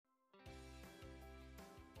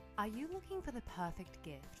Are you looking for the perfect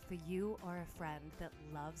gift for you or a friend that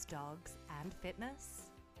loves dogs and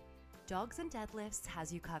fitness? Dogs and Deadlifts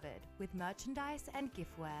has you covered with merchandise and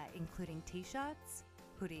giftware including t-shirts,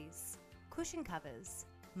 hoodies, cushion covers,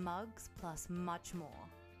 mugs, plus much more.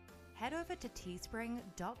 Head over to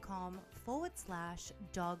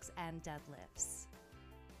teespring.com/dogs and deadlifts.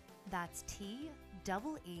 That's TEE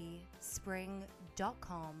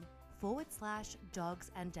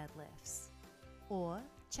spring.com/dogs and deadlifts. Or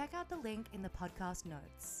check out the link in the podcast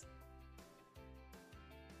notes.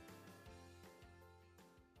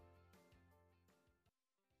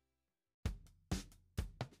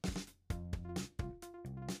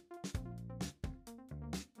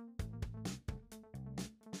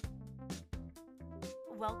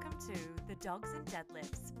 Welcome to the Dogs and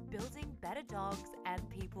Deadlifts Building Better Dogs and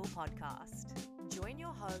People podcast. Join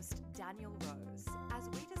your host, Daniel Rose, as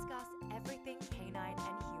we discuss everything canine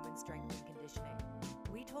and human strength and conditioning.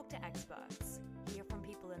 We talk to experts, hear from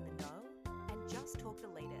people in the know, and just talk the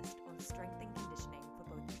latest on strength and conditioning for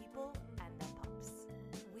both people and their pups.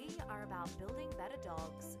 We are about building better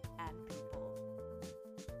dogs and people.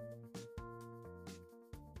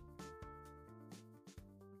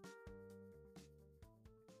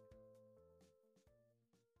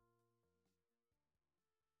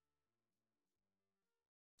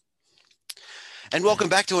 And welcome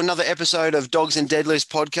back to another episode of Dogs and Deadlifts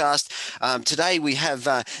podcast. Today we have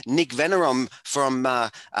Nick Venerom from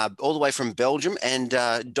all the way from Belgium and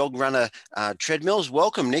Dog Runner Treadmills.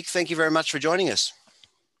 Welcome, Nick. Thank you very much for joining us.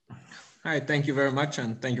 Hi, thank you very much.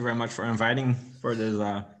 And thank you very much for inviting for this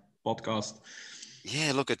podcast.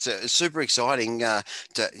 Yeah, look, it's super exciting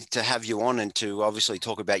to have you on and to obviously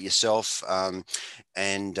talk about yourself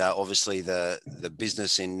and obviously the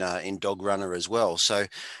business in Dog Runner as well. So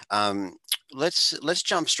let's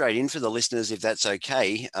jump straight in for the listeners, if that's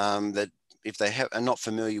okay. That if they are not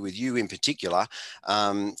familiar with you in particular,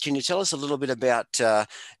 can you tell us a little bit about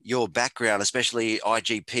your background, especially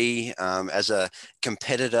IGP as a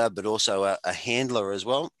competitor, but also a handler as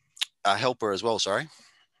well, a helper as well. Sorry.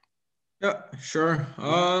 Yeah, sure.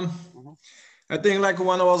 I think like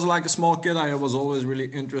when I was like a small kid, I was always really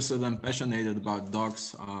interested and passionate about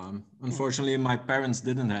dogs. Unfortunately, my parents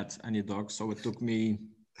didn't have any dogs, so it took me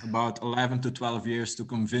about 11 to 12 years to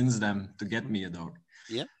convince them to get me a dog.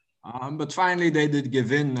 Yeah. But finally, they did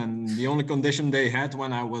give in, and the only condition they had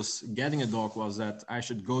when I was getting a dog was that I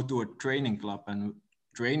should go to a training club and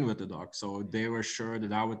train with the dog. So they were sure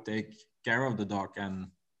that I would take care of the dog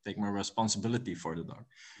and take my responsibility for the dog.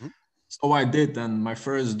 Mm-hmm. So I did, and my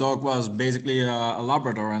first dog was basically a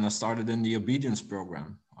Labrador, and I started in the obedience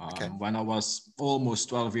program when I was almost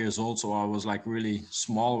 12 years old. So I was like really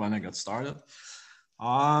small when I got started.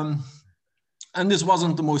 And this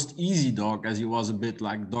wasn't the most easy dog, as he was a bit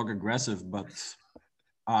like dog aggressive, but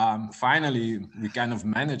finally we kind of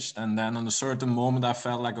managed. And then on a certain moment, I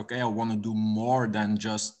felt like, okay, I want to do more than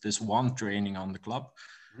just this one training on the club.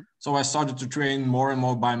 So I started to train more and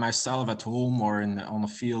more by myself at home or on a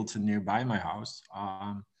field nearby my house.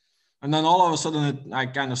 And then all of a sudden, I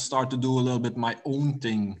kind of start to do a little bit my own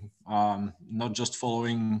thing, not just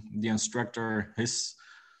following the instructor, his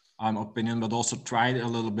opinion, but also tried a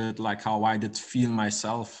little bit like how I did feel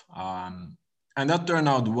myself. And that turned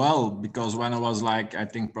out well, because when I was like, I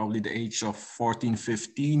think probably the age of 14,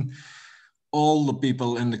 15, all the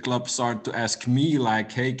people in the club started to ask me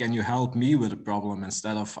like, hey, can you help me with a problem?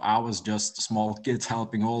 Instead of I was just a small kid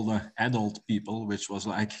helping all the adult people, which was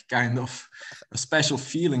like kind of a special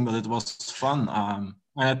feeling, but it was fun. And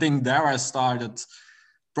I think there I started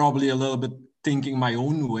probably a little bit thinking my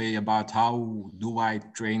own way about how do I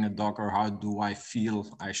train a dog or how do I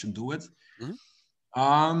feel I should do it. Mm-hmm.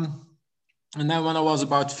 And then when I was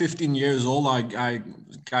about 15 years old, I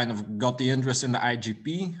kind of got the interest in the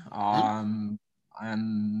IGP. And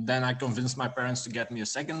then I convinced my parents to get me a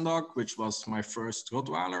second dog, which was my first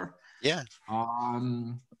Rottweiler. Yeah.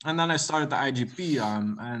 And then I started the IGP.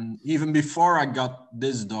 And even before I got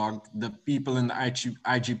this dog, the people in the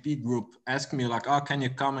IGP group asked me like, oh, can you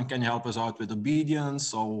come and can you help us out with obedience?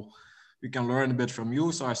 So we can learn a bit from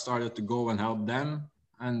you. So I started to go and help them.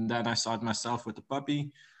 And then I started myself with the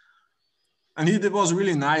puppy. And he was a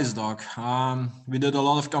really nice dog. We did a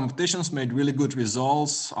lot of competitions, made really good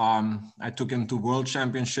results. I took him to World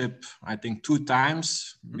Championship, I think 2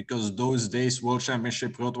 times, because those days World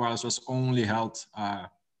Championship Rottweilers was only held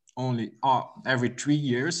every 3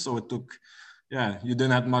 years. So it took, you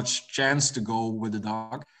didn't have much chance to go with the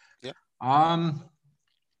dog. Yeah.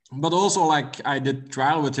 But also like I did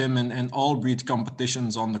trial with him in all breed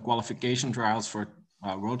competitions on the qualification trials for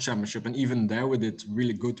World Championship, and even there we did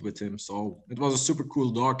really good with him. So it was a super cool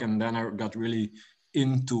dog, and then I got really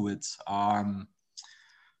into it.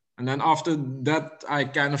 And then after that, I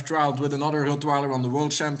kind of trialed with another Rottweiler on the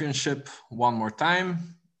World Championship one more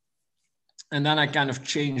time. And then I kind of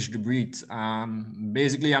changed the breed.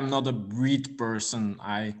 Basically, I'm not a breed person.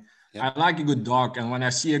 I like a good dog. And when I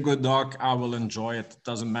see a good dog, I will enjoy it. It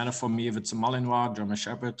doesn't matter for me if it's a Malinois, German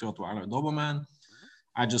Shepherd, Rottweiler, Doberman.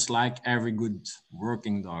 I just like every good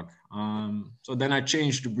working dog. So then I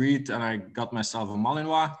changed the breed and I got myself a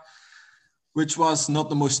Malinois, which was not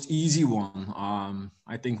the most easy one.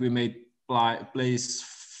 I think we made place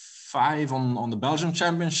 5 on the Belgian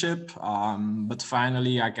Championship, but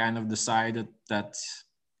finally I kind of decided that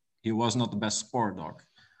he was not the best sport dog.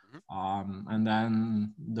 And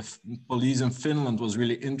then the police in Finland was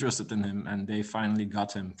really interested in him, and they finally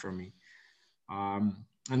got him for me.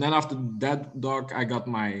 And then after that dog, I got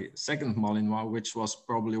my second Malinois, which was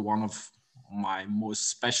probably one of my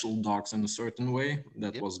most special dogs in a certain way.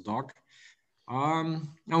 That was Dog. And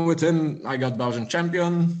with him, I got Belgian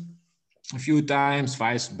champion a few times,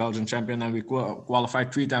 vice Belgian champion, and we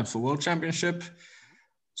qualified 3 times for World Championship.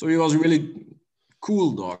 So he was a really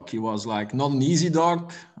cool dog. He was like not an easy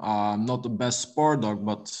dog, not the best sport dog,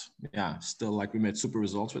 but yeah, still like we made super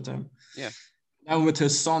results with him. Yeah. And with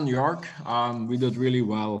his son York, we did really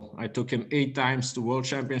well. I took him 8 times to World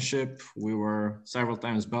Championship. We were several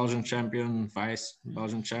times Belgian champion, vice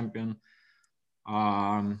Belgian champion.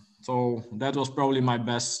 So that was probably my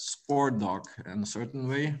best sport dog in a certain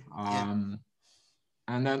way. And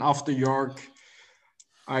then after York,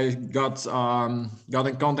 I got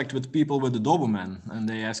in contact with people with the Doberman, and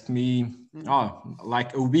they asked me,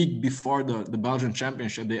 like a week before the Belgian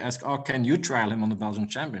Championship, they asked, can you trial him on the Belgian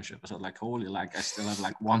Championship? I said, like, holy, like I still have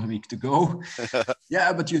like 1 week to go.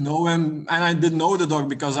 Yeah, but you know him, and I did know the dog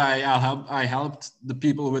because I helped the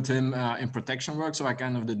people with him in protection work, so I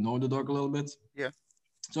kind of did know the dog a little bit. Yeah.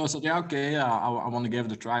 So I said, yeah, okay, I want to give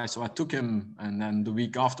it a try. So I took him, and then the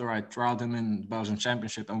week after I trialed him in the Belgian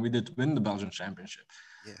Championship, and we did win the Belgian Championship.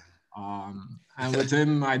 Yeah. And with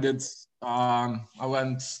him, I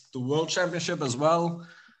went to World Championship as well,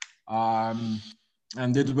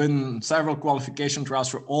 and did win several qualification trials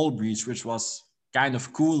for all breeds, which was kind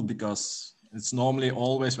of cool because it's normally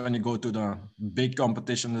always when you go to the big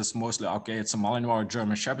competition, it's mostly, okay, it's a Malinois or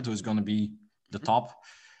German Shepherd who's going to be the top.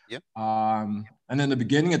 Yep. And in the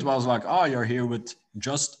beginning, it was like, you're here with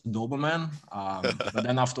just Doberman. But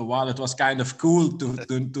then after a while, it was kind of cool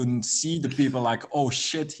to see the people like, oh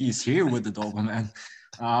shit, he's here with the Doberman.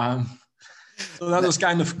 So that was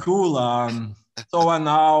kind of cool. And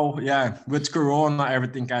now, with Corona,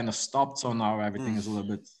 everything kind of stopped. So now everything is a little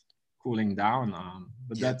bit cooling down.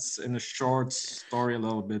 But that's in a short story a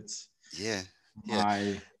little bit. Yeah.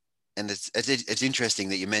 And it's interesting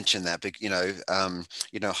that you mentioned that, but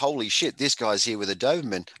holy shit, this guy's here with a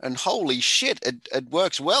Doberman, and holy shit, it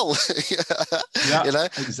works well. Yeah,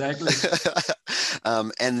 exactly.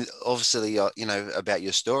 And obviously, about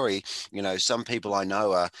your story, some people I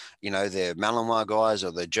know are, they're Malinois guys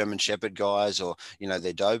or they're German Shepherd guys or,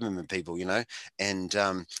 they're Doberman people, and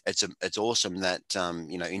it's awesome that,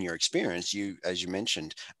 in your experience, you, as you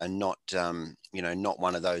mentioned, are not, not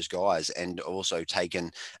one of those guys, and also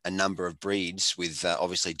taken a number of breeds with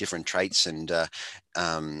obviously different traits and,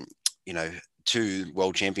 to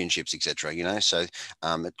world championships, etc. So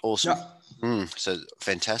it's awesome. Yeah. So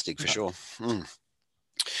fantastic for sure.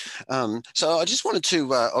 So I just wanted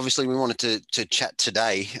to, obviously we wanted to chat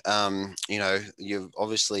today. You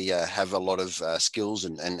obviously have a lot of skills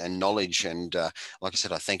and knowledge. And like I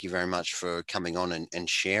said, I thank you very much for coming on and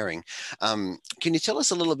sharing. Can you tell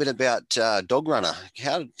us a little bit about Dog Runner?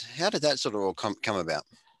 How did that sort of all come about?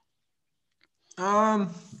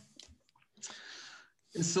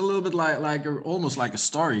 It's a little bit almost like a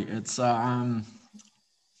story. It's a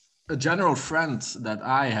general friend that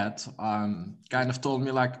I had kind of told me,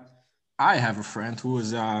 like, I have a friend who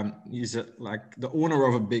is he's like the owner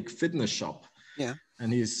of a big fitness shop. Yeah.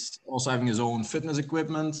 And he's also having his own fitness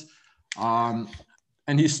equipment. And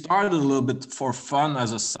he started a little bit for fun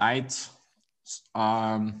as a side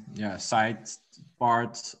part.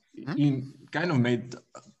 Mm-hmm. He kind of made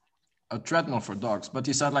a treadmill for dogs, but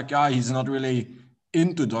he said, like, he's not really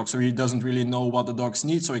into dogs, so he doesn't really know what the dogs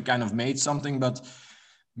need. So he kind of made something, but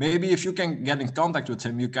maybe if you can get in contact with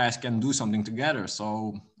him, you guys can do something together.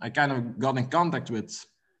 So I kind of got in contact with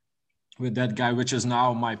that guy, which is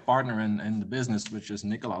now my partner in the business, which is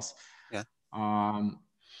Nicholas. Yeah.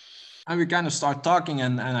 And we kind of start talking,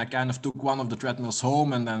 and I kind of took one of the treadmills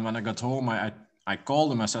home. And then when I got home, I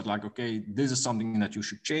called him. I said, like, okay, this is something that you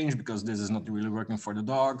should change because this is not really working for the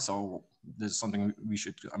dog. So this is something we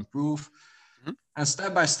should improve. Mm-hmm. And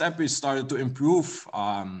step by step, we started to improve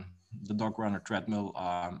the dog runner treadmill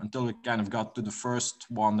until we kind of got to the first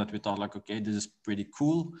one that we thought like, okay, this is pretty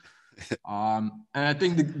cool. And I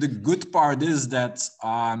think the good part is that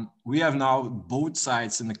we have now both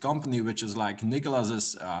sides in the company, which is like Nicholas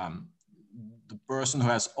is the person who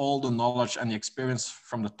has all the knowledge and the experience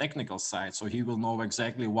from the technical side. So he will know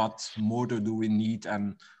exactly what motor do we need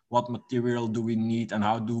and what material do we need and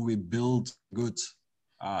how do we build good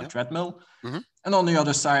treadmill. Mm-hmm. And on the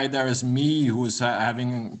other side, there is me, who's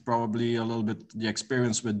having probably a little bit the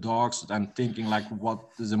experience with dogs and thinking like what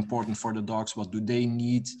is important for the dogs, what do they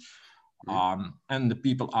need, and the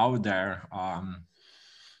people out there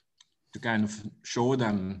to kind of show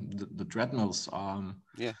them the treadmills.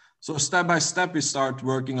 So step by step, we start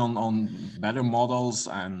working on better models.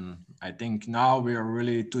 And I think now we are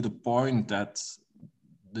really to the point that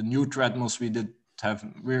the new treadmills we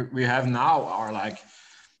have now are like,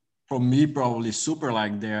 for me, probably super,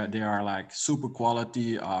 like they are like super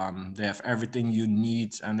quality. They have everything you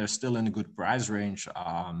need and they're still in a good price range.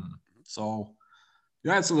 So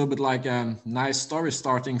yeah, it's a little bit like a nice story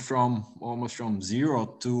starting from almost from zero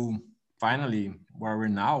to finally where we're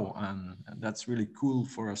now, and that's really cool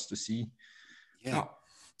for us to see.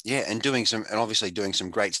 Yeah, and obviously doing some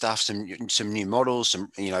great stuff, some new models, some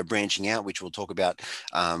branching out, which we'll talk about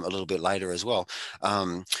a little bit later as well.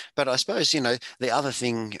 But I suppose the other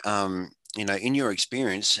thing, in your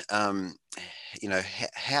experience, how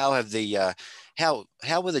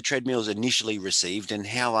were the treadmills initially received, and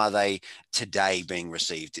how are they today being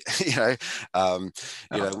received?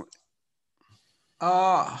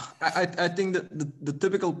 I think that the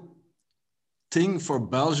typical thing for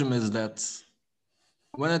Belgium is that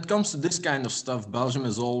when it comes to this kind of stuff, Belgium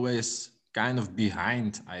is always kind of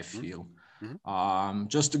behind, I feel. Mm-hmm.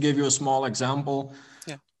 Just to give you a small example,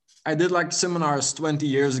 I did like seminars 20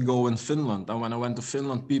 years ago in Finland. And when I went to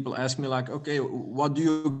Finland, people asked me like, okay, what do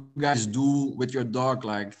you guys do with your dog?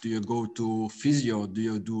 Like, do you go to physio? Do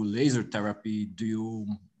you do laser therapy? Do you,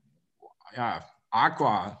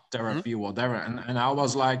 aqua therapy, whatever? And I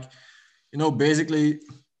was like, basically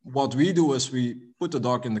what we do is we put the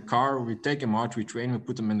dog in the car, we take him out, we train, we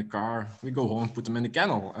put him in the car, we go home, put him in the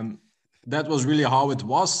kennel. And that was really how it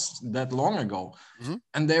was that long ago. Mm-hmm.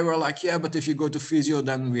 And they were like, yeah, but if you go to physio,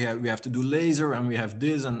 then we have to do laser and we have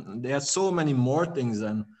this. And they had so many more things.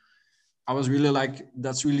 And I was really like,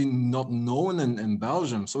 that's really not known in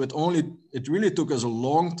Belgium. So it really took us a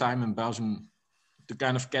long time in Belgium to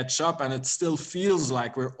kind of catch up. And it still feels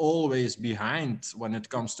like we're always behind when it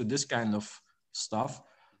comes to this kind of stuff.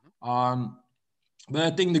 But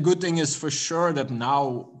I think the good thing is for sure that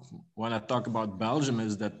now when I talk about Belgium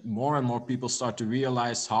is that more and more people start to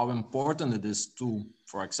realize how important it is to,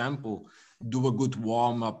 for example, do a good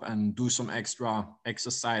warm up and do some extra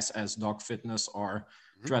exercise as dog fitness or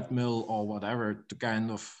treadmill or whatever to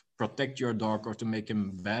kind of protect your dog or to make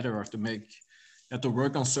him better or to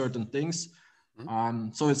work on certain things.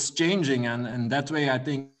 So it's changing, and that way I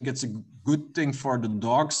think it's a good thing for the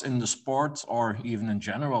dogs in the sport or even in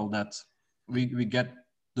general that we get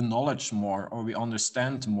the knowledge more or we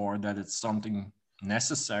understand more that it's something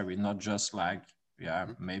necessary, not just like,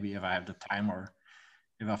 maybe if I have the time or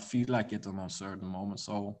if I feel like it on a certain moment.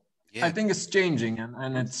 So I think it's changing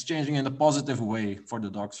and it's changing in a positive way for the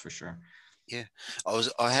dogs for sure. Yeah,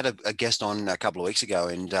 I had a guest on a couple of weeks ago,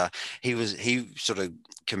 and he sort of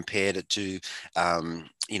compared it to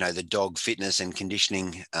the dog fitness and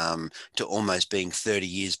conditioning to almost being 30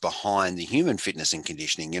 years behind the human fitness and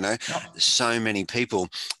conditioning. So many people.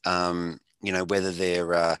 Whether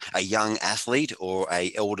they're a young athlete or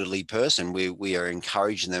a elderly person, we are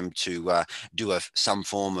encouraging them to do some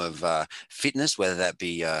form of fitness, whether that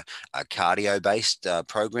be a cardio-based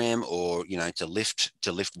program or to lift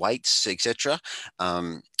weights, etc.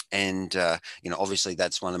 And obviously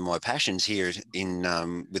that's one of my passions here in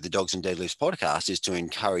with the Dogs and Deadlifts podcast is to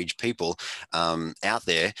encourage people out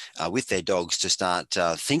there with their dogs to start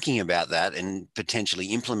thinking about that and potentially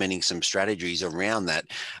implementing some strategies around that.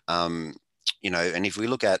 And if we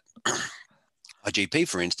look at IGP,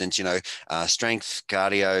 for instance, strength,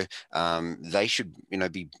 cardio, they should,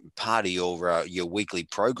 be part of your weekly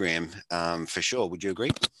program for sure. Would you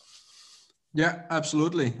agree? Yeah,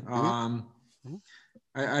 absolutely.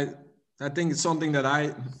 I think it's something that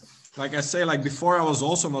like before I was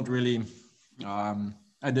also not really, I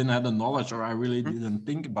didn't have the knowledge or I really didn't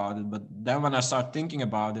think about it. But then when I start thinking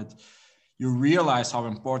about it, you realize how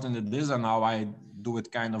important it is, and now I do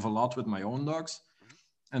it kind of a lot with my own dogs.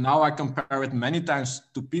 And now I compare it many times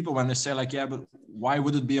to people when they say like, yeah, but why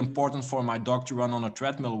would it be important for my dog to run on a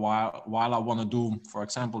treadmill while I want to do, for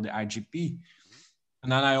example, the IGP?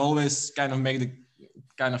 And then I always kind of make the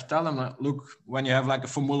kind of tell them, look, when you have like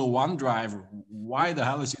a Formula One driver, why the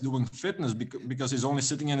hell is he doing fitness? Because he's only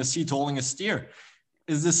sitting in a seat holding a steer.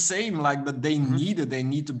 It's the same, like, but they need it. They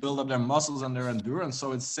need to build up their muscles and their endurance. So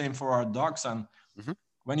it's the same for our dogs. And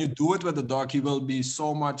when you do it with the dog, he will be so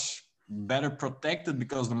much better protected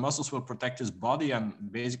because the muscles will protect his body. And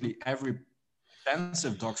basically every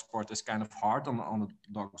intensive dog sport is kind of hard on the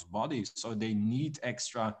dog's body. So they need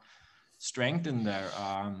extra strength in there.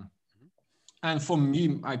 And for me,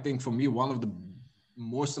 I think one of the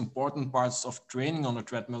most important parts of training on a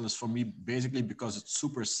treadmill is for me basically because it's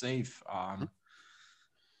super safe.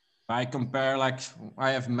 I compare, like,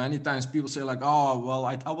 I have many times people say like, oh, well,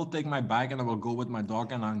 I will take my bike and I will go with my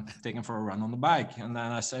dog and I'm taking for a run on the bike. And then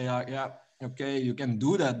I say, yeah, okay, you can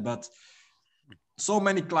do that. But so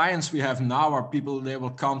many clients we have now are people, they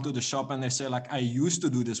will come to the shop and they say like, I used to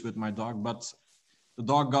do this with my dog, but the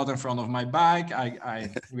dog got in front of my bike.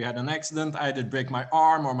 We had an accident. I did break my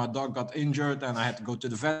arm, or my dog got injured and I had to go to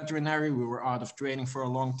the veterinary. We were out of training for a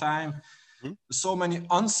long time. So many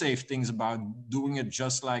unsafe things about doing it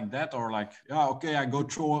just like that, or like, yeah, okay, I go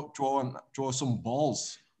throw some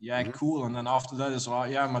balls. Yeah, cool. And then after that is, well,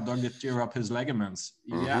 yeah, my dog did tear up his ligaments.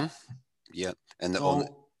 Yeah. And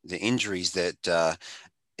the injuries that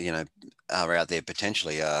are out there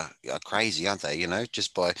potentially are crazy, aren't they?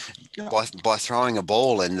 Just by throwing a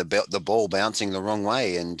ball and the ball bouncing the wrong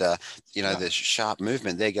way, and the sharp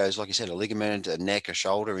movement, there goes, like you said, a ligament, a neck, a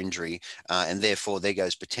shoulder injury, and therefore there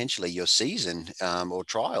goes potentially your season or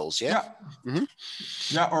trials.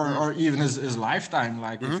 Or even his lifetime.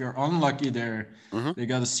 Like if you're unlucky there, they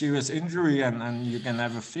got a serious injury and you can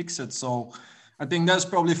never fix it. So I think that's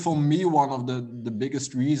probably for me one of the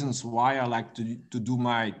biggest reasons why I like to do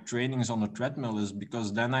my trainings on the treadmill, is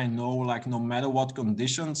because then I know, like, no matter what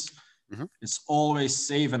conditions, it's always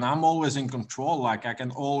safe and I'm always in control. Like I can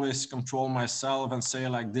always control myself and say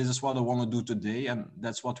like, this is what I want to do today, and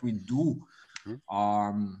that's what we do.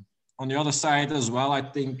 On the other side as well, I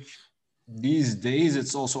think these days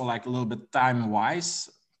it's also like a little bit time wise.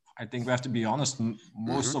 I think we have to be honest,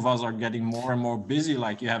 most of us are getting more and more busy.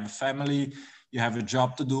 Like you have a family, you have a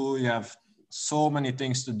job to do, you have so many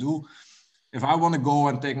things to do. If I want to go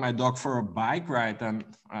and take my dog for a bike ride, then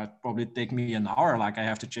it'd probably take me an hour. Like I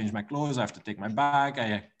have to change my clothes, I have to take my bike,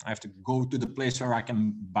 I have to go to the place where I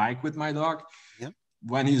can bike with my dog.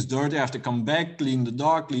 When he's dirty, I have to come back, clean the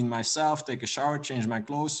dog, clean myself, take a shower, change my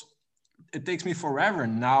clothes. It takes me forever.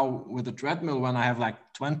 Now with the treadmill, when I have like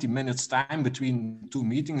 20 minutes time between two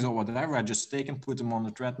meetings or whatever, I just take and put him on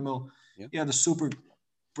the treadmill. The super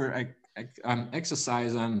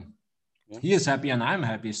exercise, and he is happy and I'm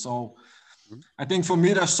happy. So I think for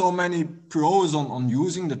me, there's so many pros on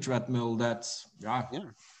using the treadmill that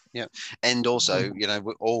and also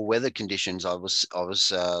with all weather conditions, I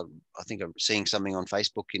think I'm seeing something on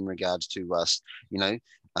Facebook in regards to us,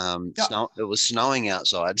 snow, it was snowing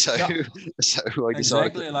outside, so so I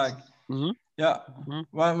decided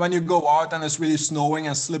when you go out and it's really snowing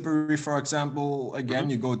and slippery, for example, again,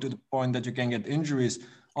 you go to the point that you can get injuries.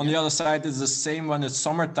 On the other side, it's the same when it's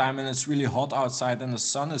summertime and it's really hot outside and the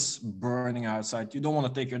sun is burning outside. You don't want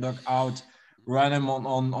to take your dog out, run him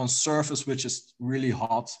on surface which is really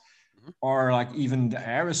hot, or like even the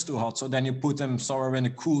air is too hot. So then you put him somewhere in a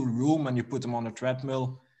cool room and you put him on a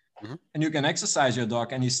treadmill, and you can exercise your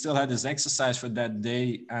dog, and he still had his exercise for that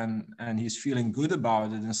day, and he's feeling good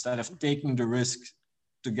about it instead of taking the risk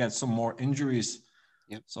to get some more injuries.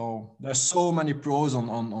 So there's so many pros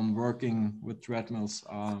on working with treadmills.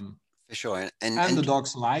 For sure. And the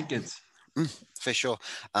dogs like it. For sure.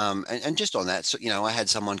 And just on that, so, I had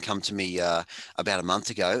someone come to me about a month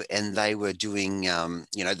ago, and they were doing,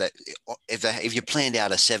 that if you planned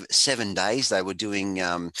out a 7 days, they were doing,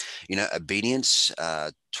 obedience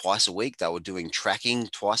twice a week. They were doing tracking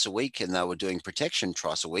twice a week, and they were doing protection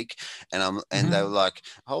twice a week. And they were like,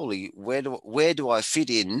 holy, where do I fit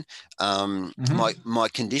in my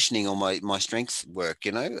conditioning or my strength work,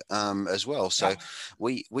 as well. So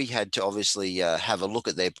we had to obviously have a look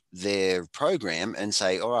at their program and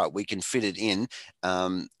say, all right, we can fit it in,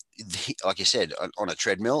 like you said, on a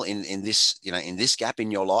treadmill in this, in this gap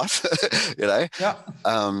in your life,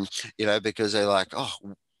 because they're like, oh,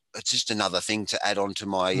 it's just another thing to add on to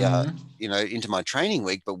my, into my training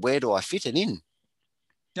week, but where do I fit it in?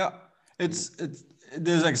 It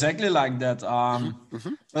is exactly like that.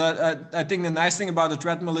 But I think the nice thing about the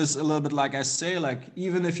treadmill is a little bit like I say, like,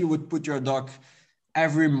 even if you would put your dog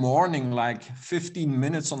every morning, like 15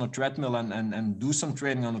 minutes on a treadmill and do some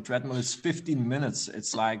training on the treadmill, it's 15 minutes.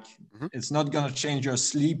 It's like, it's not going to change your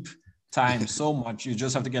sleep time so much. You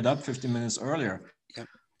just have to get up 15 minutes earlier.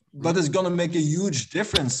 but it's going to make a huge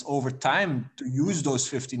difference over time to use those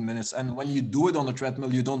 15 minutes. And when you do it on the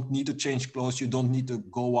treadmill, you don't need to change clothes. You don't need to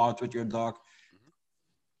go out with your dog.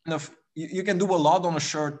 And you can do a lot on a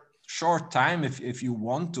short time if you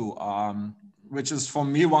want to, which is for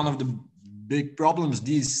me one of the big problems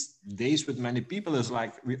these days with many people is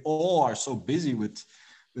like we all are so busy with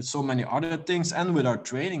so many other things, and with our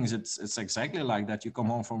trainings it's exactly like that. You come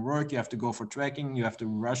home from work, you have to go for trekking, you have to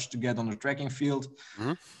rush to get on the trekking field,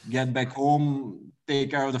 get back home,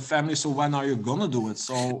 take care of the family. So when are you gonna do it?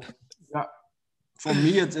 So yeah, for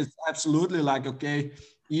me it's absolutely like, okay,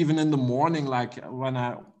 even in the morning, like when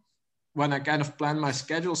I kind of plan my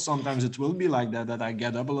schedule, sometimes it will be like that I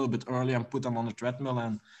get up a little bit early and put them on the treadmill,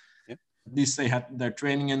 and at least they had their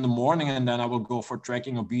training in the morning, and then I will go for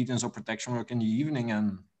trekking, obedience, or protection work in the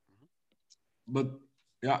evening. But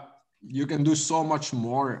yeah, you can do so much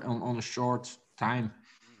more on a short time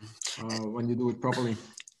when you do it properly.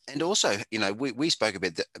 And also, we spoke a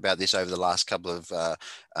bit about this over the last couple of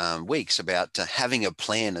weeks about having a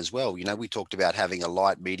plan as well. We talked about having a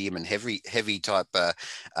light, medium, and heavy type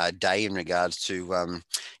day in regards to,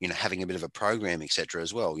 having a bit of a program, etc.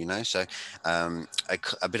 as well. So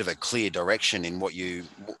a bit of a clear direction in what you,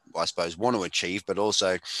 I suppose, want to achieve, but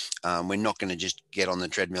also we're not going to just get on the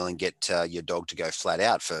treadmill and get your dog to go flat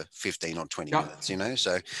out for 15 or 20 minutes.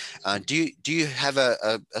 So do you have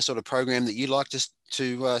a sort of program that you like to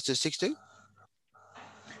stick to?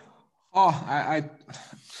 I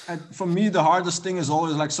for me, the hardest thing is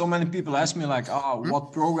always like, so many people ask me like,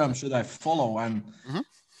 what program should I follow? And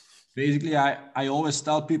basically I always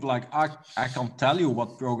tell people like, I can't tell you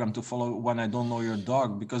what program to follow when I don't know your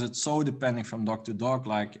dog, because it's so depending from dog to dog.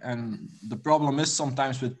 Like, and the problem is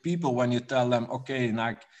sometimes with people, when you tell them, okay,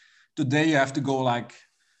 like today you have to go like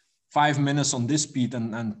 5 minutes on this speed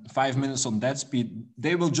and 5 minutes on that speed,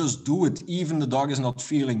 they will just do it even the dog is not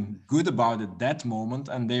feeling good about it that moment,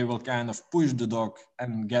 and they will kind of push the dog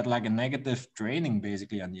and get like a negative training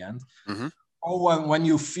basically in the end. Or when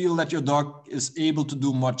you feel that your dog is able to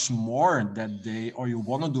do much more that day, or you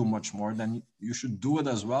want to do much more, then you should do it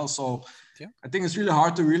as well. So I think it's really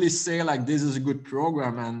hard to really say like this is a good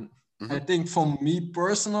program. And I think for me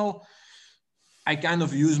personal, I kind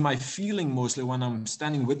of use my feeling mostly when I'm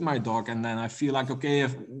standing with my dog, and then I feel like, okay,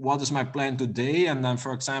 what is my plan today? And then,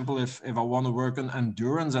 for example, if I want to work on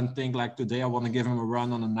endurance and think like today I want to give him a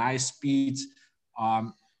run on a nice speed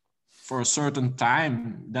for a certain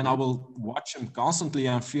time, then I will watch him constantly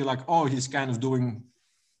and feel like, oh, he's kind of doing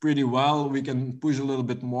pretty well, we can push a little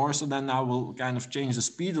bit more. So then I will kind of change the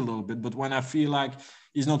speed a little bit. But when I feel like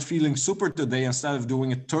he's not feeling super today, instead of doing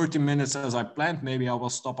it 30 minutes as I planned, maybe I will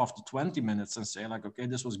stop after 20 minutes and say like, okay,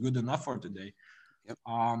 this was good enough for today.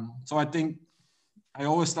 So I think I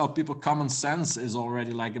always tell people common sense is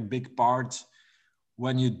already like a big part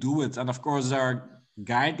when you do it. And of course there are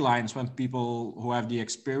guidelines when people who have the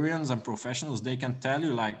experience and professionals, they can tell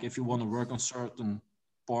you like, if you want to work on certain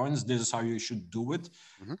points, this is how you should do it.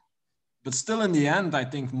 But still in the end, I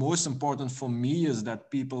think most important for me is that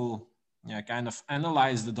people kind of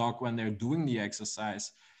analyze the dog when they're doing the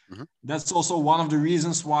exercise. That's also one of the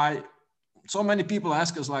reasons why so many people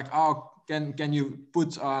ask us like, oh, can you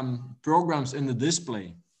put programs in the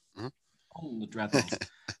display on the treadmill?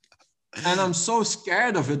 And I'm so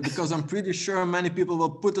scared of it, because I'm pretty sure many people will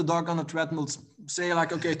put the dog on the treadmill, say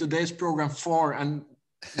like, okay, today's program 4, and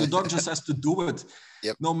the dog just has to do it.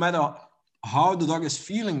 No matter how the dog is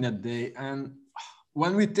feeling that day. And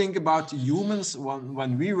when we think about humans,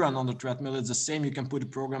 when we run on the treadmill, it's the same. You can put a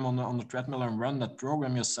program on the treadmill and run that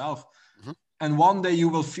program yourself. And one day you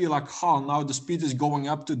will feel like, oh, now the speed is going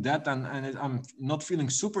up to that, and I'm not feeling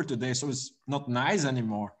super today, so it's not nice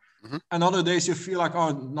anymore. And other days you feel like,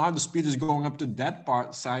 oh, now the speed is going up to that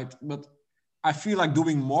side, but I feel like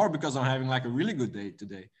doing more because I'm having like a really good day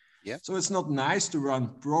today. So it's not nice to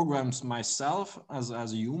run programs myself as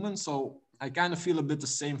a human. So I kind of feel a bit the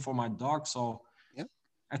same for my dog. So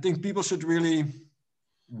I think people should really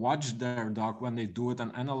watch their dog when they do it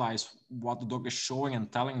and analyze what the dog is showing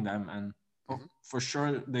and telling them. And for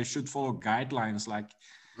sure, they should follow guidelines like,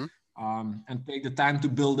 and take the time to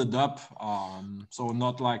build it up. So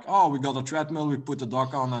not like, oh, we got a treadmill, we put the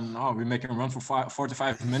dog on, and we make him run for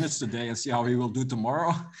 45 minutes today and see how he will do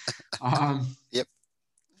tomorrow.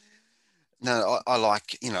 No, I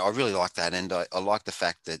like, I really like that. And I like the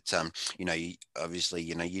fact that, you obviously,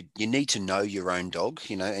 you need to know your own dog,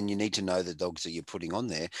 and you need to know the dogs that you're putting on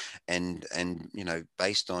there. And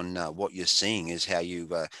based on what you're seeing is how you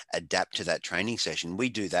adapt to that training session. We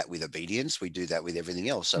do that with obedience. We do that with everything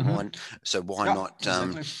else. So why not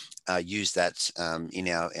use that in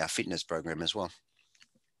our fitness program as well?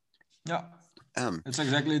 Yeah. It's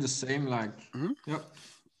exactly the same. Like, yep.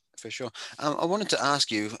 For sure. I wanted to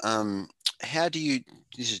ask you, how do you?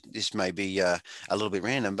 This may be a little bit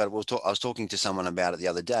random, but I was talking to someone about it the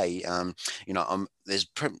other day. I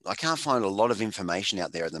can't find a lot of information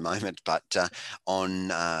out there at the moment, but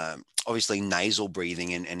on obviously nasal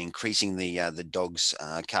breathing and increasing the dog's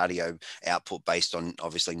cardio output based on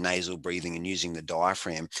obviously nasal breathing and using the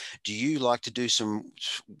diaphragm. Do you like to do some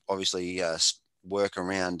obviously work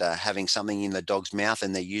around having something in the dog's mouth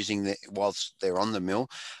and they're using it whilst they're on the mill,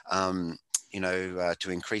 to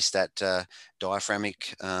increase that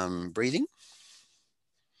diaphragmic breathing?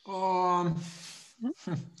 I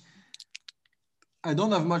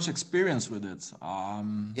don't have much experience with it.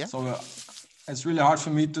 So it's really hard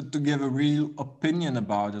for me to give a real opinion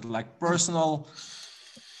about it. Like personal,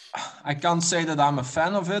 I can't say that I'm a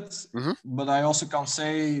fan of it, but I also can't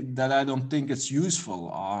say that I don't think it's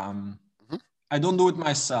useful. I don't do it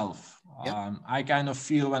myself. I kind of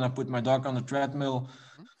feel when I put my dog on the treadmill,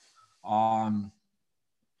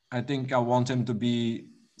 I think I want him to be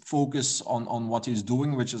focused on what he's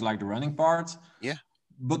doing, which is like the running part. Yeah.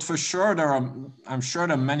 But for sure, I'm sure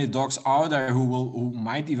there are many dogs out there who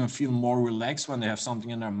might even feel more relaxed when they have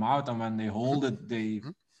something in their mouth, and when they hold it,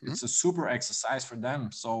 it's a super exercise for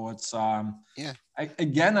them. So it's I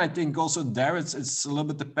think also there it's a little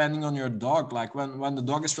bit depending on your dog. Like when the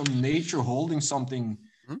dog is from nature holding something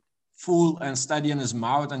full and steady in his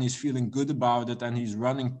mouth, and he's feeling good about it, and he's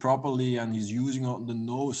running properly, and he's using the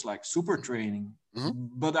nose, like super training.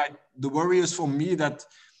 But the worry is for me that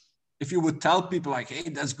if you would tell people like, hey,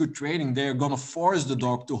 that's good training, they're going to force the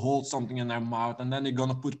dog to hold something in their mouth, and then they're going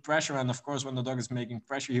to put pressure. And of course, when the dog is making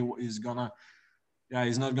pressure, he's not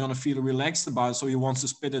going to feel relaxed about it. So he wants to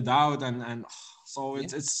spit it out. And so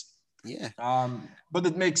but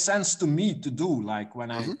it makes sense to me to do, like when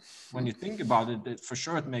you think about it, for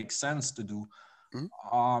sure, it makes sense to do.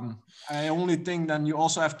 I only think then you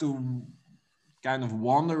also have to kind of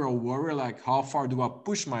wonder or worry, like, how far do I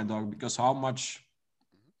push my dog? Because how much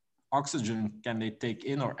oxygen can they take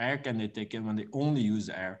in, or air can they take in when they only use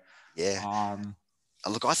air?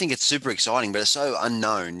 Look, I think it's super exciting, but it's so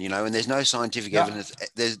unknown, and there's no scientific evidence.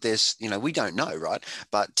 There's, we don't know, right?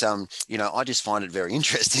 But, I just find it very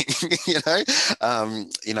interesting,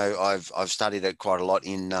 I've studied it quite a lot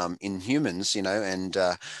in humans, and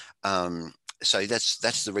so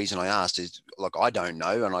that's the reason I asked is, like, I don't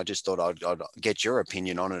know. And I just thought I'd get your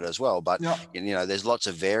opinion on it as well. But, there's lots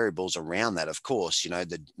of variables around that, of course,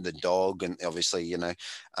 the dog, and obviously,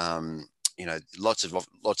 lots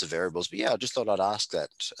of variables. But I just thought I'd ask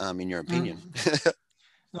that in your opinion.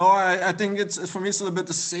 No, I think for me, it's a little bit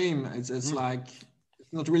the same. It's like,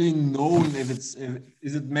 it's not really known is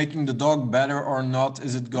it making the dog better or not?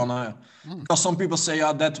 Is it gonna, because some people say,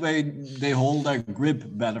 that way they hold their grip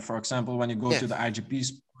better. For example, when you go to the IGP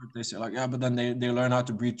sport, they say like, but then they learn how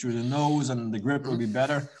to breathe through the nose and the grip will be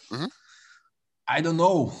better. I don't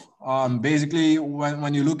know. Basically,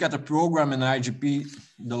 when you look at the program in the IGP,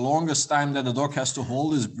 the longest time that the dog has to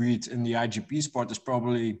hold his breath in the IGP sport is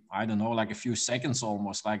probably, I don't know, like a few seconds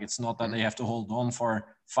almost. Like, it's not that they have to hold on for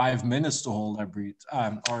 5 minutes to hold their breath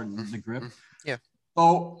or the grip.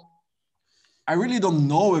 So I really don't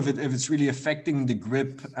know if it's really affecting the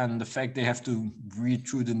grip, and the fact they have to breathe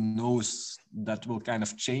through the nose, that will kind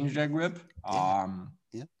of change their grip.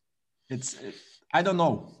 I don't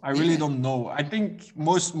know. I really don't know. I think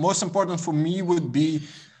most important for me would be,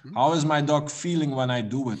 how is my dog feeling when I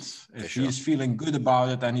do it? If he's feeling good about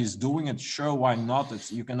it and he's doing it, sure, why not?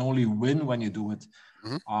 You can only win when you do it.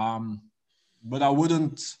 But I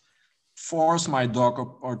wouldn't force my dog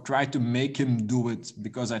or try to make him do it,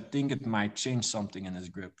 because I think it might change something in his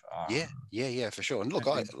grip. For sure. And look,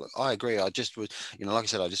 I agree. I just was, like I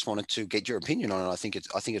said, I just wanted to get your opinion on it. I think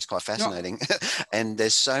it's quite fascinating. And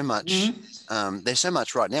there's so much,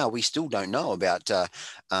 right now we still don't know about,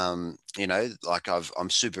 like I'm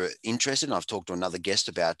super interested, and I've talked to another guest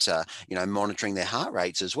about, monitoring their heart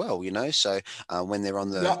rates as well, so when they're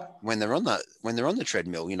on the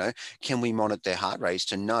treadmill, can we monitor their heart rates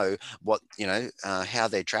to know what, how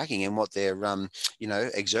they're tracking and what their,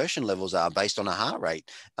 exertion levels are based on a heart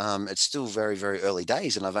rate. It's still very, very early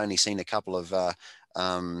days, and I've only seen a couple of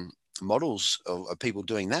models of people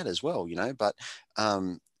doing that as well, but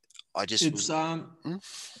I just...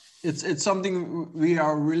 It's something we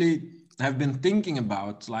are really have been thinking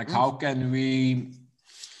about, like how can we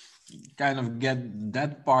kind of get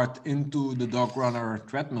that part into the dog runner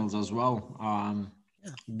treadmills as well,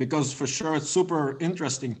 because for sure it's super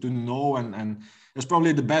interesting to know, and it's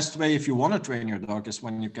probably the best way if you want to train your dog is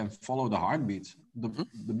when you can follow the heartbeat.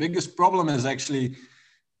 The biggest problem is actually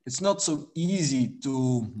it's not so easy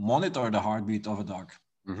to monitor the heartbeat of a dog.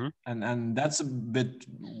 Mm-hmm. And that's a bit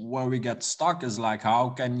where we get stuck, is like, how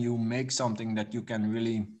can you make something that you can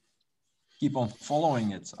really keep on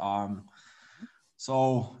following it?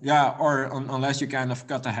 So yeah, or unless you kind of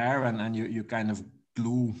cut the hair and you kind of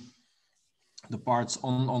glue the parts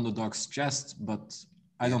on the dog's chest. But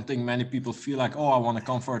I don't think many people feel like, oh, I want to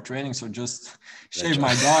come for a training, so just shave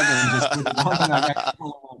my dog and just put it on and I can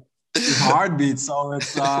follow his heartbeat. So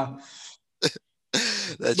it's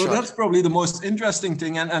that's probably the most interesting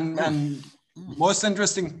thing. And most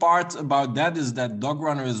interesting part about that is that Dog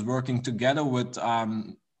Runner is working together with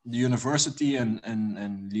the university in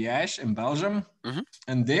Liège in Belgium. Mm-hmm.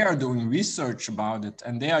 And they are doing research about it.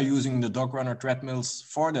 And they are using the Dog Runner treadmills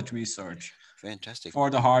for that research. Fantastic. For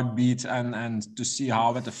the heartbeat and to see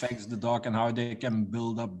how it affects the dog and how they can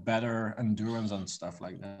build up better endurance and stuff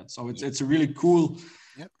like that. So it's a really cool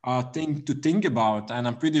thing to think about. And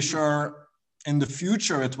I'm pretty sure in the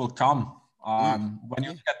future it will come. When you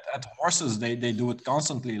look at horses, they do it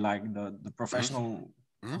constantly. Like the professional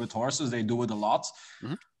with horses, they do it a lot.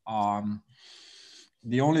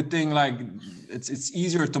 The only thing, like, it's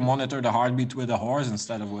easier to monitor the heartbeat with a horse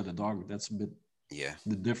instead of with a dog. That's a bit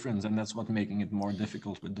the difference, and that's what making it more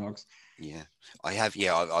difficult with dogs.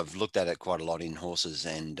 I've looked at it quite a lot in horses,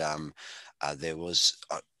 and there was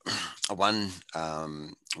one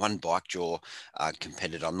bike jaw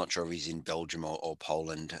competitor. I'm not sure if he's in Belgium or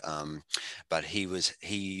Poland, but he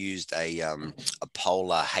used a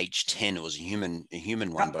Polar H10. It was a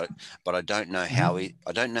human one, but I don't know how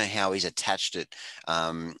he's attached it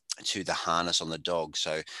to the harness on the dog.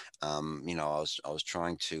 So I was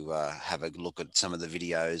trying to have a look at some of the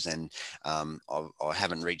videos, and I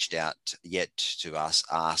haven't reached out yet to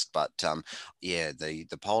ask, but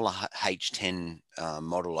the Polar H10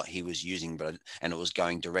 model he was using, and it was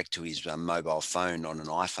going direct to his mobile phone on an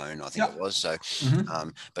iPhone, I think it was. So,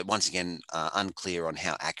 but once again, unclear on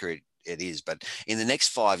how accurate it is. But in the next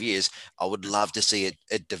 5 years, I would love to see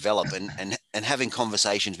it develop, and having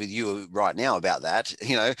conversations with you right now about that.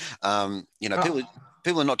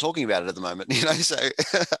 People are not talking about it at the moment, so.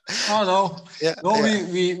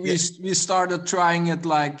 We started trying it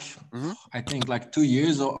I think 2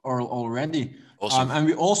 years or already. Awesome. And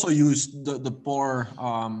we also used the Polar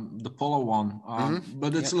one,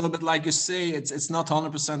 but it's a little bit like you say, it's not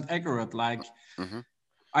 100% accurate.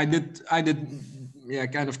 I did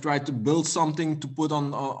kind of try to build something to put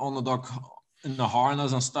on a dog in the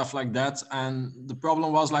harness and stuff like that, and the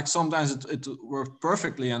problem was sometimes it worked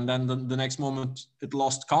perfectly, and then the next moment it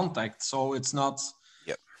lost contact. So it's not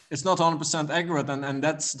 100% accurate, and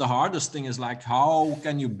that's the hardest thing, is how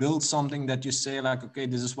can you build something that you say okay,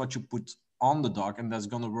 this is what you put on the dog and that's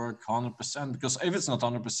going to work 100%, because if it's not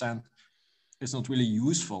 100%, it's not really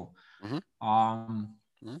useful. But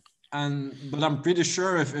I'm pretty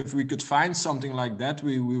sure if we could find something like that,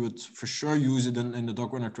 we would for sure use it in the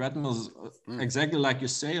Dog Runner treadmills, exactly like you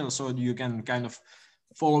say, so you can kind of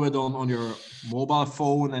follow it on your mobile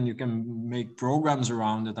phone, and you can make programs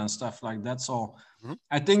around it and stuff like that. So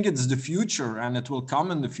I think it's the future, and it will come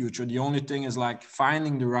in the future. The only thing is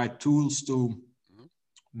finding the right tools to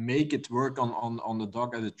make it work on the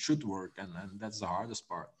dog as it should work, and that's the hardest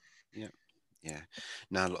part. Yeah,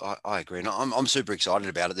 no, I agree, and I'm super excited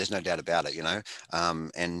about it. There's no doubt about it, and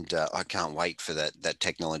I can't wait for that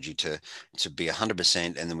technology to be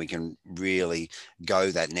 100%, and then we can really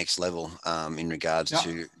go that next level in regards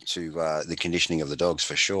to the conditioning of the dogs,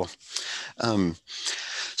 for sure.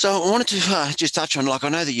 So I wanted to just touch on, I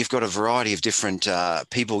know that you've got a variety of different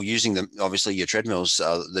people using them, obviously your treadmills,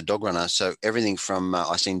 the Dog Runner. So everything from,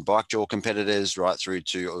 I've seen bike jaw competitors right through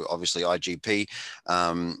to obviously IGP,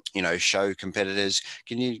 show competitors.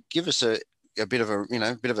 Can you give us a bit of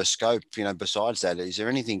a scope, besides that? Is there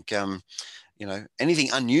anything, anything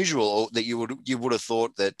unusual that you would have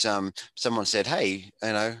thought that someone said, hey,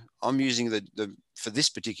 I'm using the for this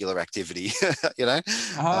particular activity,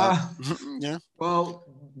 Well,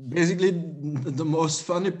 basically the most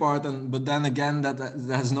funny part, but then again, that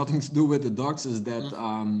has nothing to do with the dogs, is that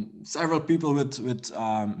several people with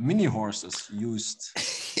mini horses used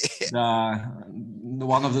the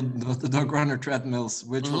one of the Dog Runner treadmills,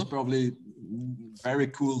 which was probably very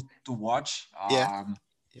cool to watch.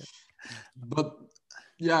 But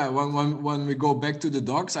when we go back to the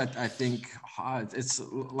dogs, I think it's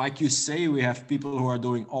like you say, we have people who are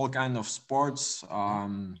doing all kind of sports,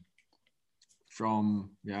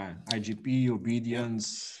 from IGP,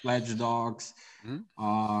 obedience, sledge dogs,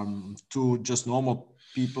 to just normal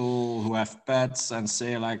people who have pets and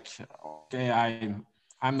say okay,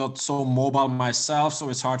 I'm not so mobile myself, so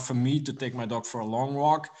it's hard for me to take my dog for a long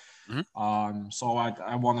walk. So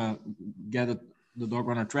I want to get the dog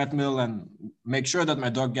on a treadmill and make sure that my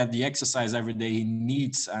dog get the exercise every day he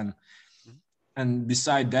needs. And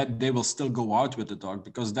beside that, they will still go out with the dog,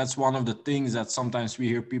 because that's one of the things that sometimes we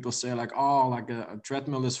hear people say, like, oh, like a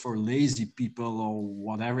treadmill is for lazy people or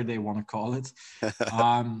whatever they want to call it.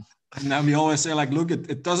 And then we always say, like, look,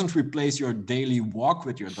 it doesn't replace your daily walk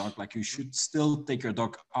with your dog. Like, you should still take your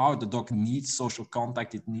dog out. The dog needs social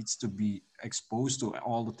contact. It needs to be exposed to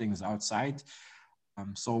all the things outside.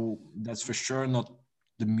 So that's for sure not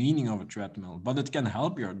the meaning of a treadmill, but it can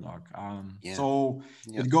help your dog. So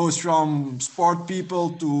it goes from sport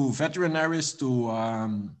people to veterinaries to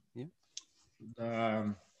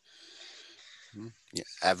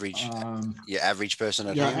average person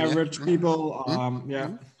at home. Average people.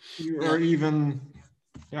 Or even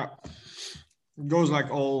it goes like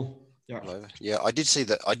all. I did see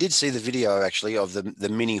the video actually of the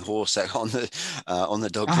mini horse on the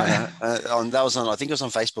dog runner. That was on, I think it was on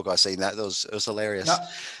Facebook. I seen that. It was hilarious.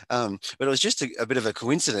 But it was just a bit of a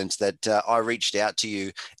coincidence that I reached out to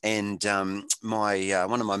you, and my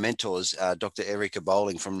one of my mentors, Dr. Erica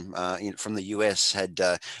Bowling from the US, had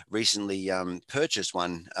recently purchased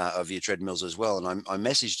one of your treadmills as well. And I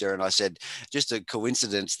messaged her and I said, just a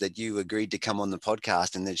coincidence that you agreed to come on the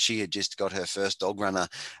podcast, and that she had just got her first dog runner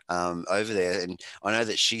over there, and I know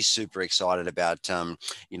that she's super excited about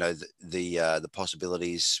the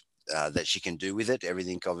possibilities that she can do with it.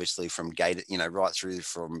 Everything obviously from gait, right through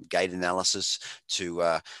from gait analysis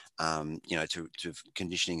to to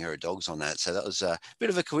conditioning her dogs on that. So that was a bit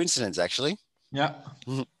of a coincidence, actually.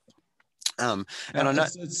 And I know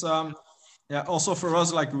it's also for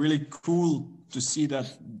us, like, really cool to see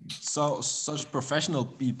that such professional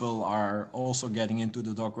people are also getting into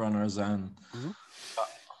the dog runners, and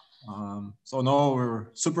so no, we're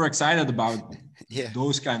super excited about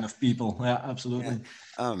those kind of people. Absolutely.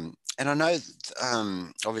 And I know,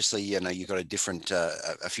 obviously, you've got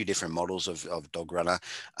a few different models of dog runner,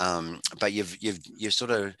 but you've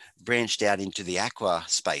sort of branched out into the aqua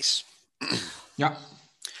space.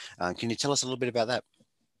 Can you tell us a little bit about that?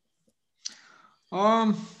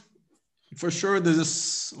 For sure, this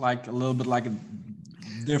is like a little bit like a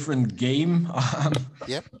different game.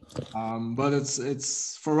 But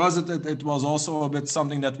it's for us, it was also a bit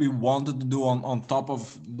something that we wanted to do on top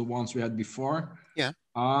of the ones we had before.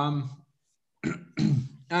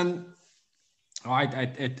 And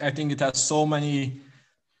I think it has so many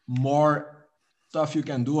more stuff you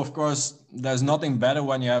can do. Of course, there's nothing better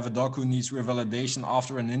when you have a dog who needs revalidation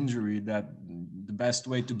after an injury. That the best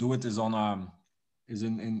way to do it is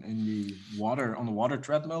in the water, on the water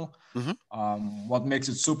treadmill. What makes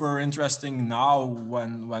it super interesting now,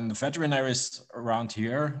 when the veterinaries around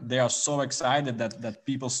here, they are so excited that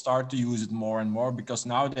people start to use it more and more, because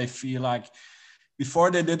now they feel like,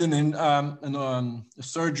 before they did a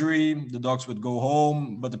surgery, the dogs would go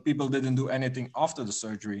home, but the people didn't do anything after the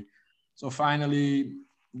surgery. So finally,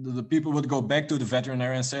 the people would go back to the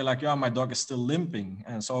veterinarian and say, like, my dog is still limping.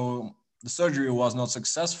 And so the surgery was not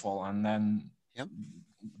successful. And then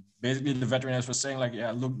basically the veterinarians were saying, like,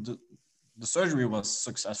 look, the surgery was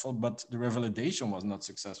successful, but the revalidation was not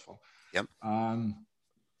successful.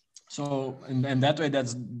 So in that way,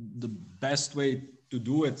 that's the best way to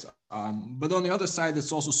do it. But on the other side,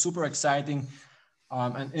 it's also super exciting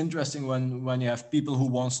and interesting when you have people who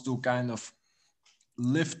wants to kind of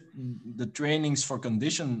lift the trainings for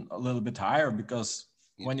condition a little bit higher, because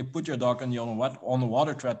when you put your dog on the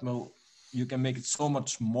water treadmill, you can make it so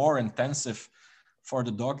much more intensive for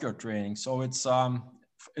the dog you're training. So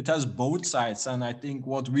it has both sides. And I think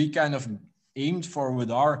what we kind of aimed for with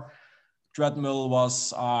our treadmill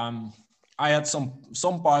was, I had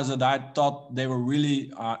some parts that I thought they were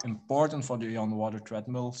really important for the on-water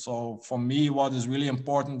treadmill. So for me, what is really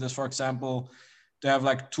important is, for example, to have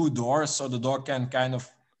like 2 doors, so the dog can kind of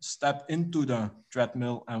step into the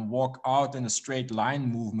treadmill and walk out in a straight line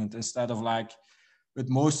movement, instead of like with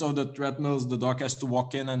most of the treadmills, the dog has to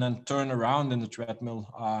walk in and then turn around in the treadmill,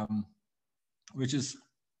 which is,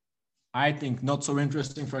 I think, not so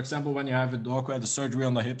interesting. For example, when you have a dog who had a surgery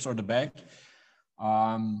on the hips or the back.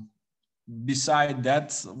 Beside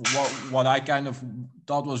that, what I kind of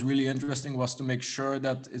thought was really interesting was to make sure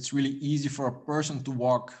that it's really easy for a person to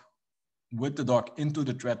walk with the dog into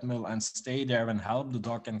the treadmill and stay there and help the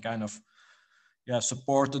dog and kind of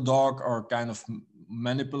support the dog or kind of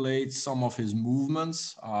manipulate some of his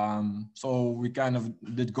movements. So we kind of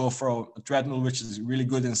did go for a treadmill which is really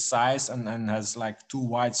good in size and has like 2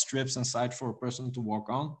 wide strips inside for a person to walk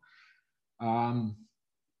on.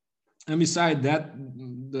 And beside that,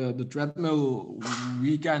 the treadmill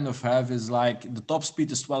we kind of have is like the top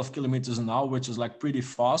speed is 12 kilometers an hour, which is like pretty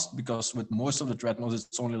fast, because with most of the treadmills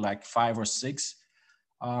it's only like 5 or 6.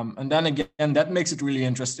 And then again, that makes it really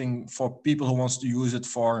interesting for people who wants to use it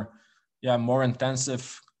for more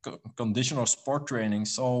intensive condition or sport training.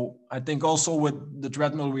 So I think also with the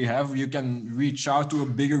treadmill we have, you can reach out to a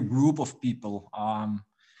bigger group of people.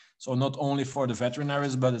 So not only for the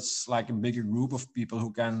veterinaries, but it's like a bigger group of people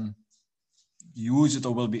who can use it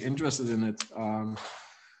or will be interested in it.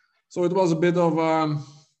 So it was a bit of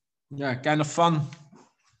kind of fun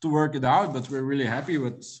to work it out, but we're really happy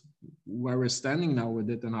with where we're standing now with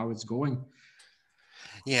it and how it's going.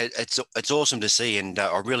 Yeah, it's awesome to see, and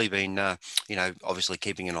I've really been, obviously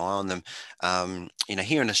keeping an eye on them.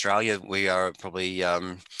 Here in Australia, we are probably, a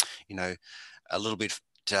little bit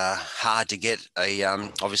hard to get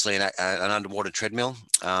obviously an underwater treadmill,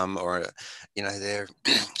 they're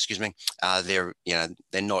excuse me, they're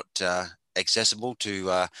not accessible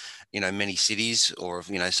to many cities, or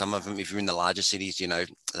some of them, if you're in the larger cities,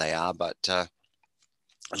 they are, but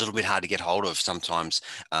a little bit hard to get hold of sometimes.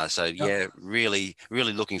 Really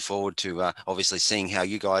looking forward to obviously seeing how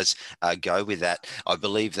you guys go with that. I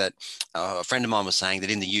believe that a friend of mine was saying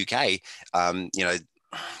that in the UK,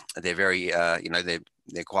 they're very,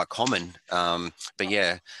 they're quite common. But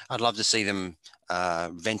yeah, I'd love to see them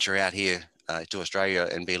venture out here to Australia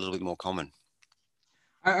and be a little bit more common.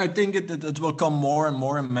 I think it will come more and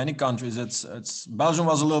more in many countries. It's Belgium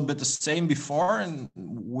was a little bit the same before, and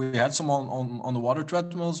we had some on the water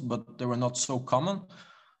treadmills, but they were not so common.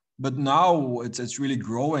 But now it's really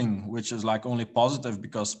growing, which is like only positive,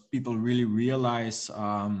 because people really realize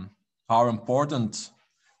how important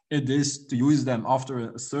it is to use them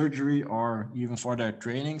after a surgery or even for their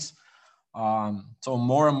trainings. So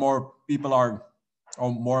more and more people or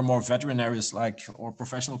more and more veterinaries or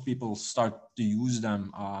professional people start to use them.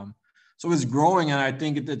 So it's growing, and I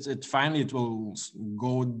think it finally it will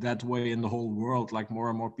go that way in the whole world. Like more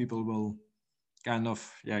and more people will kind of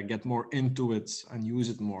get more into it and use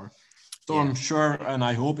it more. So I'm sure, and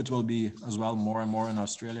I hope it will be as well more and more in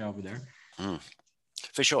Australia over there.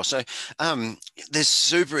 For sure. So there's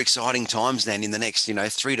super exciting times then in the next,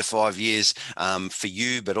 3 to 5 years for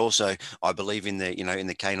you, but also I believe in the, in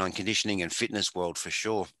the canine conditioning and fitness world for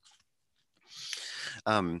sure.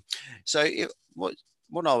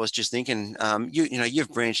 What I was just thinking, you've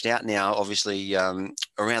branched out now, obviously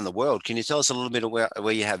around the world. Can you tell us a little bit of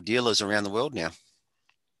where you have dealers around the world now?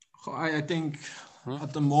 I think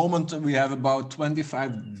at the moment we have about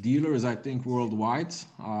 25 dealers, I think, worldwide.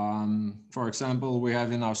 For example, we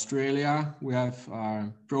have in Australia, we have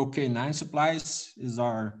Pro K9 Supplies is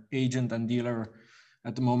our agent and dealer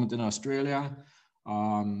at the moment in Australia.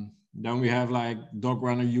 Then we have like Dog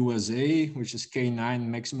Runner USA, which is K9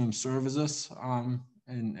 Maximum Services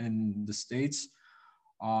in the States.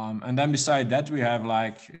 And then beside that, we have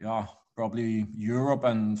probably Europe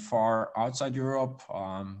and far outside Europe.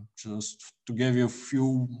 Just to give you a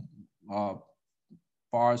few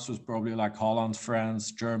parts, was probably like Holland,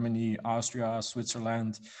 France, Germany, Austria,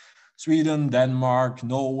 Switzerland, Sweden, Denmark,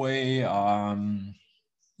 Norway.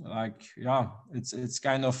 It's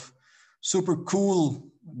kind of super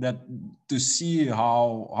cool that to see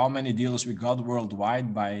how many dealers we got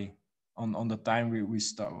worldwide on the time we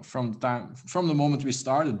start from the moment we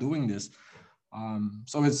started doing this.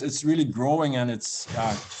 So it's really growing, and it's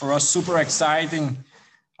for us super exciting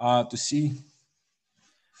to see.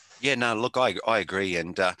 Yeah, no, look, I agree,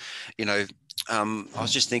 and I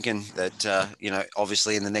was just thinking that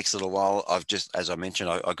obviously in the next little while, as I mentioned,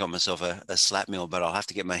 I got myself a slap mill, but I'll have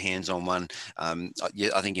to get my hands on one.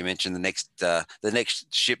 I think you mentioned the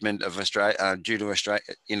next shipment of Australia due to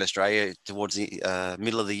Australia towards the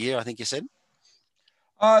middle of the year, I think you said.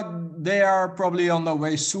 They are probably on their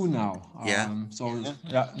way soon now.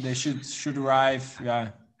 They should arrive.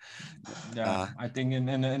 I think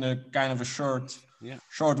in a kind of a short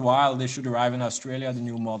while they should arrive in Australia, the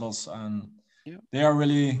new models, and they are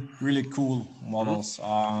really, really cool models.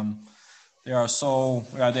 They are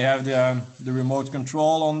they have the remote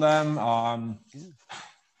control on them.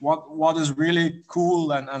 What is really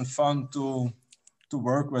cool and fun to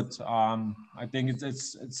work with. I think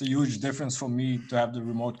it's a huge difference for me to have the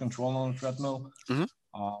remote control on the treadmill.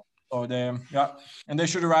 And they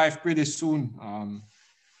should arrive pretty soon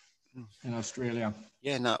in Australia.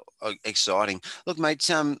 Yeah, no, exciting. Look, mate,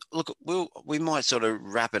 we might sort of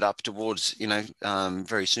wrap it up towards,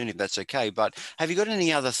 very soon, if that's okay. But have you got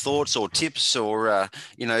any other thoughts or tips or,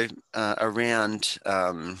 around,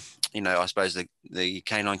 I suppose the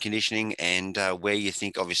canine conditioning, and where you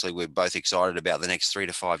think, obviously we're both excited about the next 3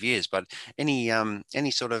 to 5 years, but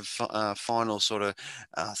any sort of final sort of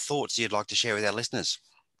thoughts you'd like to share with our listeners?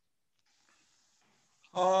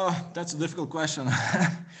 That's a difficult question.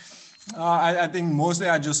 I think mostly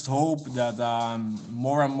I just hope that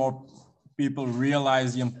more and more people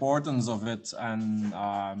realize the importance of it, and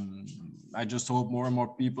I just hope more and more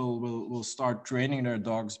people will start training their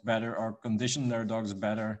dogs better or condition their dogs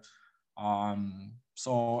better.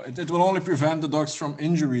 So it will only prevent the dogs from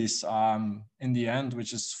injuries in the end,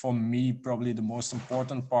 which is for me probably the most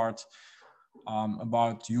important part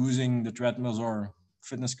about using the treadmills or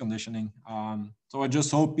fitness conditioning. So I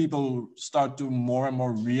just hope people start to more and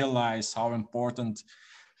more realize how important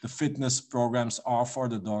the fitness programs are for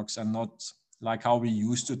the dogs, and not like how we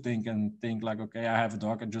used to think like, okay, I have a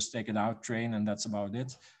dog, I just take it out, train, and that's about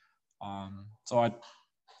it. So I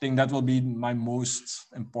think that will be my most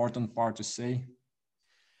important part to say.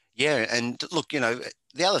 Yeah, and look,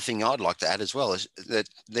 the other thing I'd like to add as well is that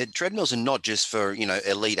the treadmills are not just for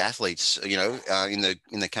elite athletes, in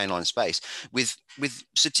the canine space. With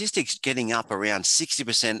statistics getting up around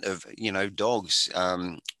 60% of dogs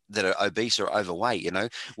that are obese or overweight,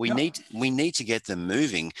 we need to get them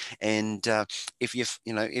moving. And if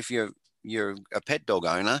you're a pet dog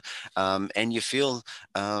owner, and you feel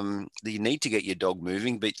that you need to get your dog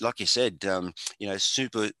moving, but like you said,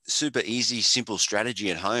 super easy, simple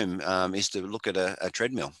strategy at home is to look at a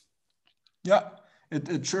treadmill. Yeah,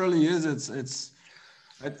 it surely is.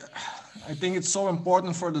 I think it's so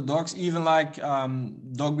important for the dogs. Even like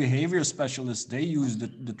dog behavior specialists, they use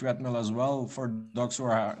the treadmill as well for dogs who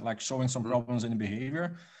are like showing some problems in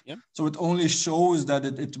behavior. Yeah. So it only shows that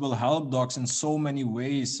it will help dogs in so many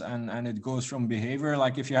ways, and it goes from behavior.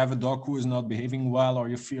 Like if you have a dog who is not behaving well, or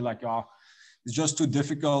you feel like it's just too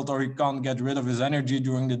difficult, or he can't get rid of his energy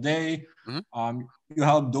during the day, you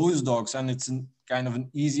help those dogs, and it's kind of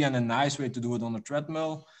an easy and a nice way to do it on a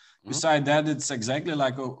treadmill. Beside that, it's exactly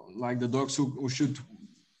like the dogs who should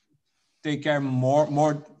take care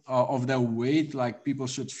more of their weight. Like people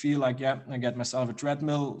should feel like, yeah, I get myself a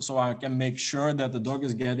treadmill so I can make sure that the dog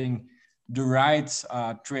is getting the right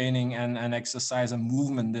training and exercise and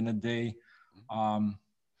movement in a day.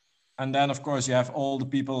 And then, of course, you have all the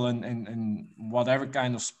people in whatever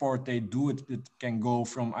kind of sport they do. It can go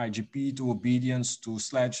from IGP to obedience to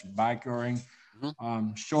sledge, bike touring,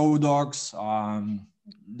 show dogs.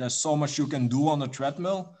 There's so much you can do on a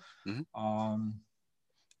treadmill.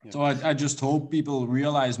 So I just hope people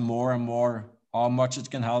realize more and more how much it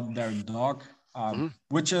can help their dog,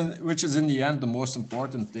 which is in the end the most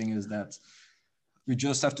important thing, is that we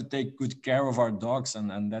just have to take good care of our dogs,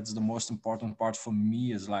 and that's the most important part for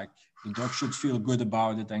me, is like the dog should feel good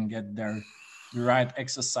about it and get the right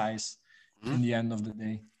exercise in the end of the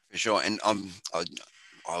day. For sure. And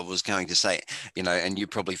I was going to say, and you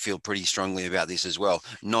probably feel pretty strongly about this as well,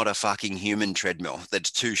 not a fucking human treadmill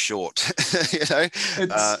that's too short.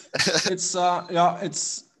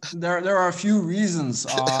 There are a few reasons.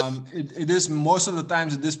 It is, most of the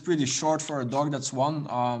times it is pretty short for a dog. That's one.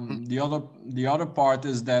 The other part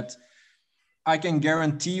is that I can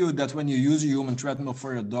guarantee you that when you use a human treadmill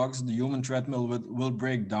for your dogs, the human treadmill will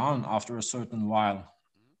break down after a certain while.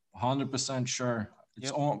 100% sure.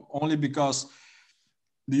 It's only because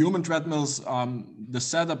the human treadmills, the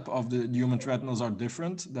setup of the human treadmills are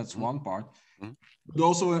different. That's one part. But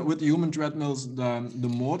also with the human treadmills, the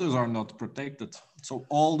motors are not protected. So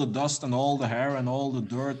all the dust and all the hair and all the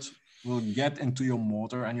dirt will get into your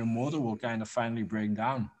motor, and your motor will kind of finally break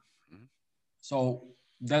down. So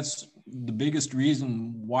that's the biggest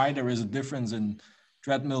reason why there is a difference in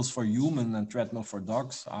treadmills for human and treadmill for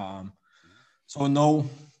dogs. So no,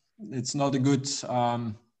 it's not a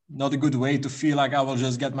good way to feel like I will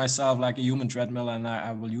just get myself like a human treadmill and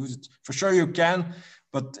I will use it. For sure you can,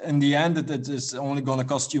 but in the end it is only going to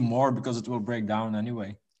cost you more because it will break down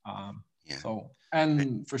anyway. So,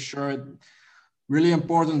 and for sure, really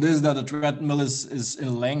important is that a treadmill is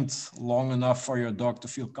in length long enough for your dog to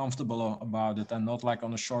feel comfortable about it, and not like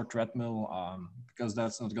on a short treadmill, because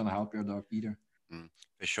that's not going to help your dog either.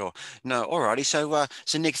 For sure. No, alrighty.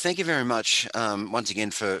 So Nick, thank you very much once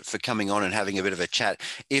again for coming on and having a bit of a chat.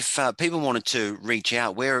 If people wanted to reach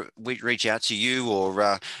out, where we reach out to you,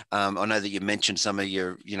 or I know that you mentioned some of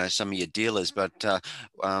your dealers, but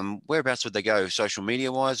whereabouts would they go, social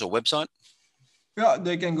media wise, or website? Yeah,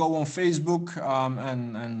 they can go on Facebook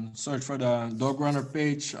and search for the Dog Runner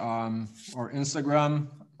page, or Instagram,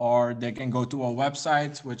 or they can go to our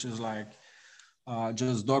website, which is like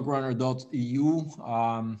just dogrunner.eu,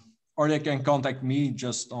 or they can contact me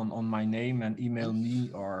just on my name and email me,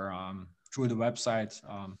 or through the website.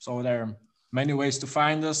 So there are many ways to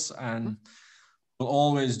find us, and we'll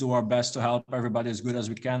always do our best to help everybody as good as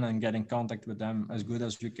we can and get in contact with them as good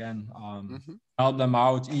as we can. Help them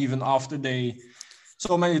out even after they.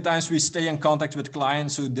 So many times we stay in contact with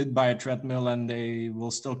clients who did buy a treadmill, and they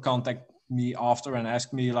will still contact me after and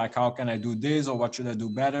ask me like, how can I do this, or what should I do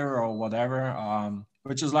better, or whatever.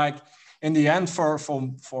 Which is like, in the end,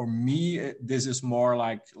 for me, this is more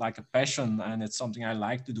like a passion, and it's something I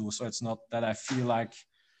like to do. So it's not that I feel like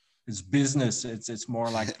it's business. It's more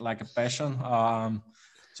like a passion.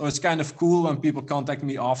 So it's kind of cool when people contact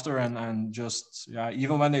me after and just, yeah,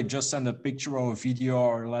 even when they just send a picture or a video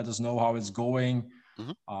or let us know how it's going.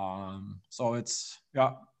 So it's,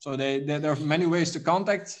 yeah, so there are many ways to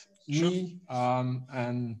contact me.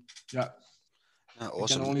 And yeah, awesome. I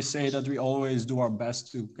can only say that we always do our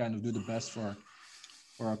best to kind of do the best for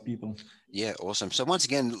our people. Yeah, awesome. So once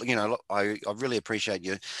again, you know, I really appreciate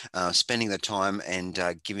you spending the time and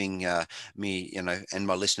giving me, you know, and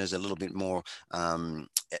my listeners a little bit more,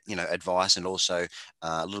 you know, advice, and also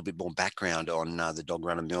a little bit more background on the Dog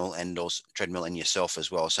Runner Mill and also treadmill and yourself as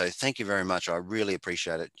well. So thank you very much. I really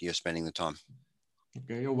appreciate it. You're spending the time.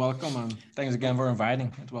 Okay, you're welcome, and thanks again for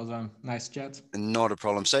inviting. It was a nice chat. Not a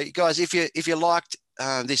problem. So guys, if you liked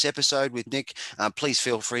this episode with Nick, please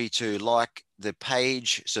feel free to like the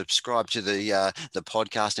page, subscribe to the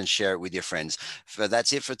podcast, and share it with your friends.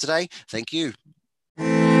 That's it for today. Thank you.